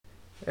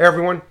Hey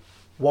everyone,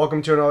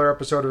 welcome to another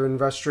episode of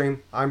InvestStream.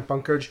 I'm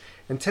Pankaj,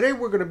 and today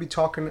we're going to be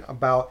talking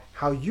about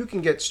how you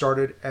can get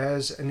started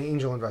as an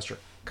angel investor.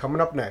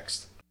 Coming up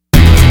next.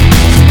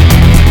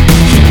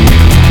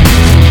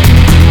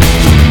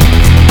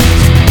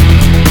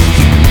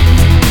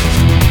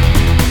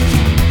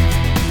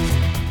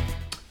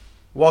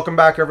 Welcome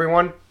back,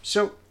 everyone.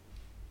 So,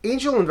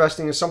 angel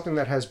investing is something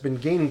that has been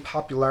gaining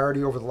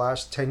popularity over the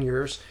last 10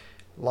 years.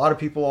 A lot of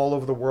people all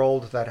over the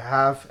world that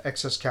have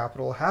excess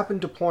capital have been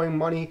deploying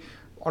money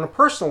on a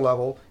personal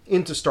level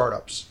into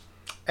startups.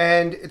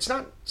 And it's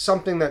not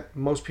something that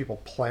most people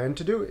plan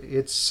to do.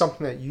 It's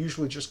something that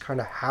usually just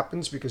kind of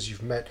happens because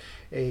you've met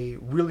a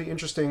really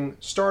interesting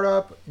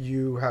startup,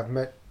 you have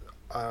met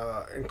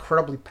an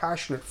incredibly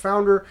passionate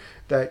founder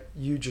that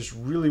you just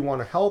really want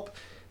to help.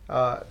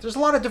 There's a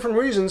lot of different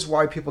reasons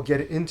why people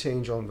get into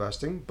angel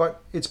investing,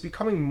 but it's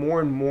becoming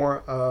more and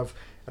more of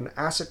an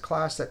asset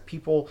class that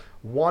people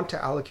want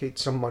to allocate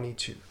some money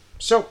to.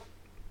 So,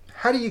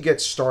 how do you get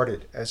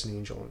started as an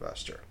angel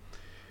investor?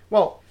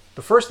 Well,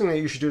 the first thing that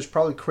you should do is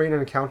probably create an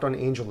account on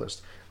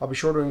AngelList. I'll be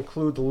sure to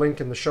include the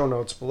link in the show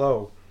notes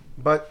below.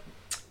 But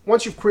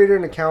once you've created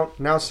an account,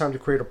 now it's time to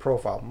create a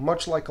profile.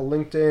 Much like a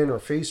LinkedIn or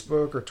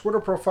Facebook or Twitter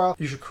profile,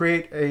 you should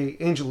create a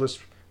AngelList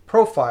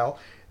profile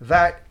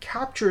that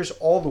captures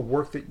all the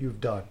work that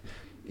you've done.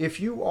 If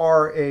you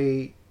are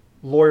a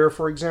lawyer,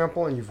 for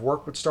example, and you've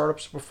worked with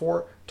startups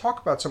before, talk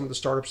about some of the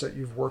startups that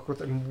you've worked with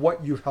and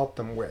what you've helped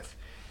them with.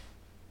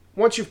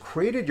 Once you've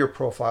created your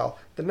profile,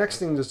 the next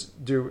thing to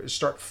do is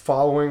start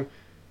following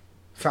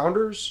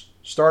founders,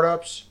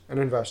 startups, and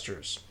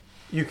investors.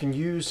 You can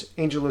use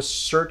AngelList's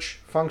search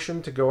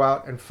function to go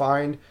out and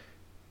find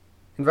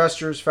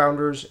investors,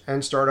 founders,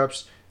 and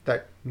startups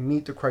that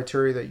meet the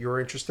criteria that you're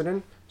interested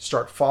in.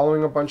 Start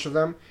following a bunch of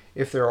them.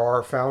 If there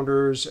are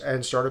founders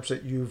and startups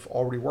that you've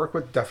already worked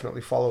with,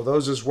 definitely follow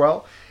those as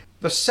well.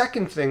 The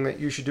second thing that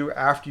you should do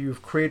after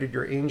you've created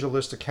your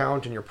AngelList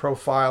account and your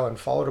profile and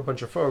followed a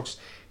bunch of folks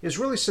is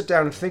really sit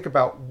down and think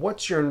about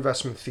what's your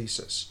investment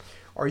thesis.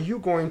 Are you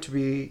going to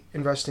be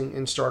investing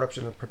in startups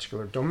in a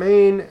particular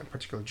domain, a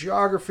particular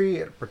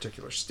geography, at a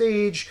particular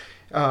stage?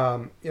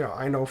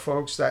 I know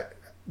folks that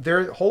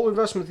their whole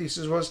investment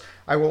thesis was,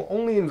 I will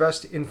only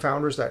invest in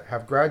founders that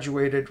have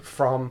graduated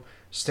from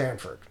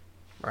Stanford,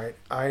 right?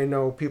 I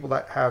know people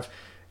that have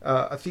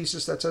a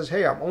thesis that says,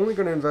 hey, I'm only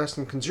going to invest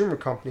in consumer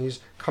companies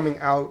coming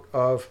out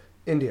of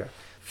India.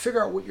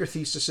 Figure out what your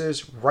thesis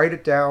is, write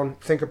it down,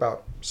 think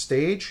about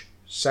stage,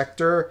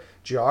 sector,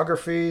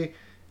 geography,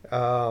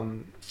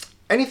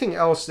 anything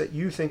else that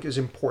you think is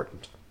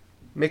important.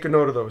 Make a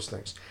note of those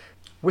things.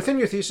 Within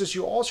your thesis,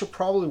 you also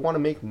probably want to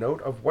make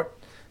note of what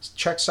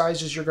check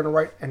sizes you're going to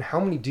write and how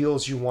many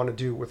deals you want to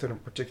do within a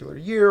particular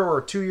year or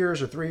 2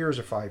 years or 3 years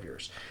or 5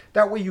 years.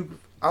 That way you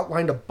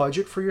outlined a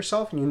budget for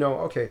yourself and you know,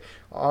 okay,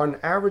 on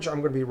average,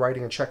 I'm going to be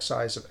writing a check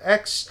size of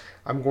X.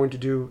 I'm going to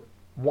do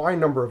Y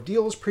number of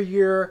deals per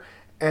year.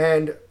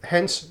 And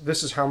hence,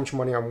 this is how much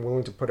money I'm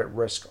willing to put at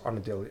risk on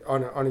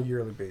a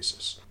yearly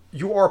basis.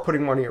 You are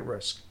putting money at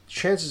risk.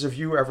 Chances of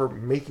you ever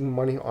making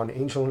money on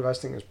angel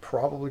investing is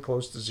probably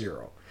close to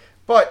zero.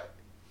 But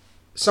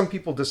some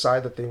people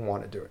decide that they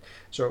want to do it.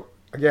 So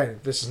again,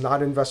 this is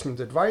not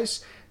investment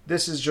advice.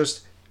 This is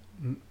just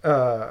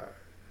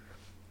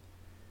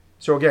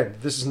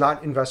this is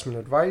not investment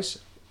advice.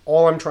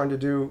 All I'm trying to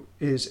do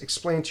is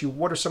explain to you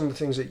what are some of the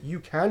things that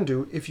you can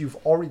do if you've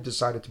already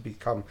decided to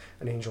become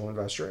an angel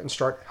investor and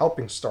start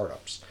helping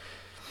startups.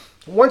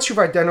 Once you've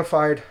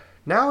identified,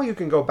 now you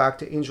can go back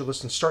to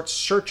AngelList and start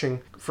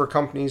searching for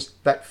companies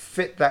that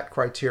fit that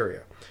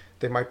criteria.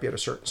 They might be at a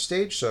certain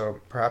stage,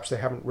 so perhaps they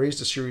haven't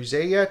raised a Series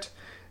A yet.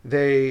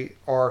 They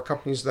are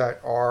companies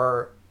that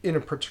are in a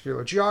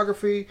particular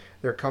geography.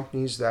 They're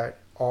companies that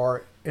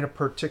are in a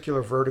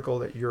particular vertical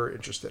that you're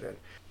interested in.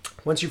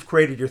 Once you've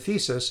created your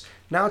thesis,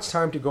 now it's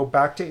time to go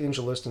back to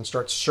AngelList and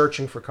start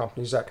searching for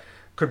companies that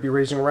could be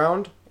raising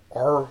around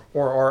or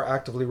are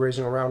actively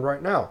raising around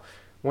right now.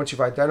 Once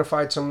you've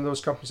identified some of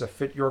those companies that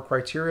fit your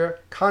criteria,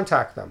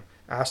 contact them.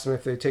 Ask them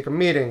if they take a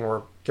meeting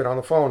or get on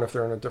the phone if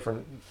they're in a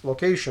different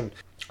location.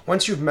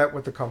 Once you've met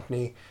with the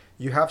company,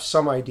 you have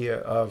some idea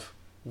of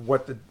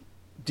what the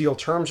deal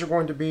terms are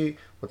going to be,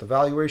 what the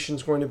valuation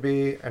is going to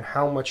be, and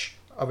how much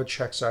of a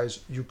check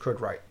size you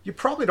could write. You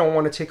probably don't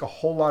want to take a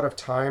whole lot of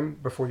time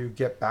before you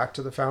get back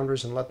to the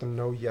founders and let them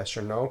know yes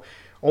or no,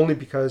 only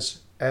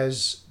because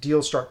as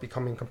deals start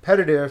becoming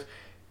competitive,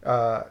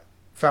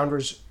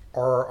 founders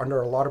are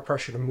under a lot of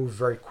pressure to move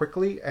very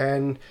quickly,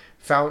 and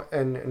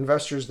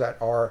investors that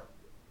are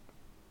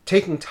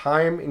taking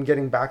time in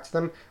getting back to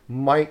them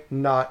might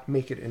not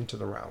make it into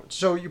the round.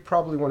 So you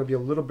probably want to be a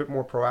little bit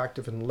more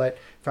proactive and let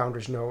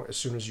founders know as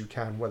soon as you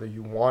can whether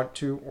you want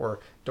to or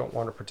don't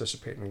want to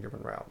participate in a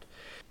given round.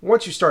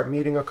 Once you start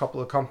meeting a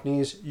couple of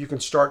companies, you can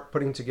start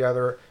putting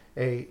together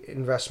a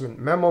investment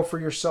memo for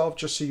yourself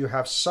just so you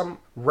have some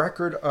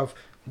record of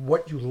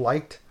what you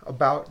liked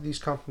about these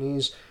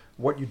companies,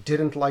 what you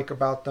didn't like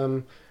about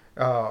them,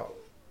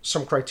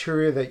 some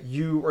criteria that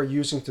you are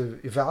using to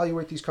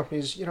evaluate these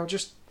companies.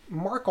 Just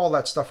mark all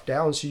that stuff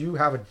down so you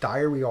have a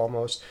diary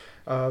almost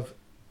of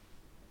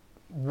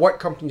what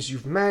companies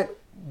you've met,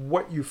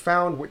 what you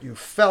found, what you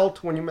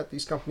felt when you met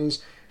these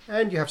companies,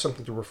 and you have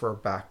something to refer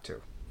back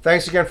to.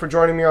 Thanks again for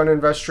joining me on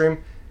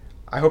InvestStream.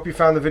 I hope you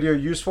found the video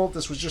useful.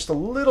 This was just a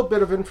little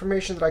bit of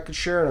information that I could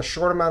share in a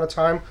short amount of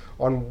time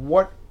on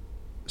what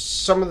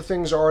some of the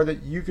things are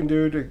that you can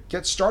do to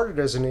get started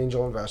as an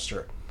angel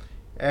investor.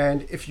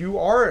 And if you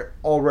are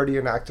already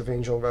an active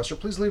angel investor,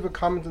 please leave a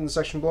comment in the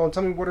section below and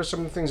tell me what are some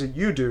of the things that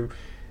you do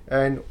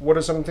and what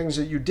are some of the things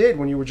that you did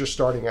when you were just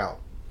starting out.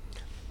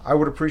 I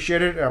would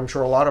appreciate it, and I'm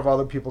sure a lot of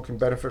other people can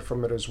benefit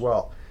from it as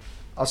well.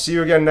 I'll see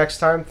you again next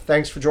time.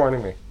 Thanks for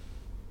joining me.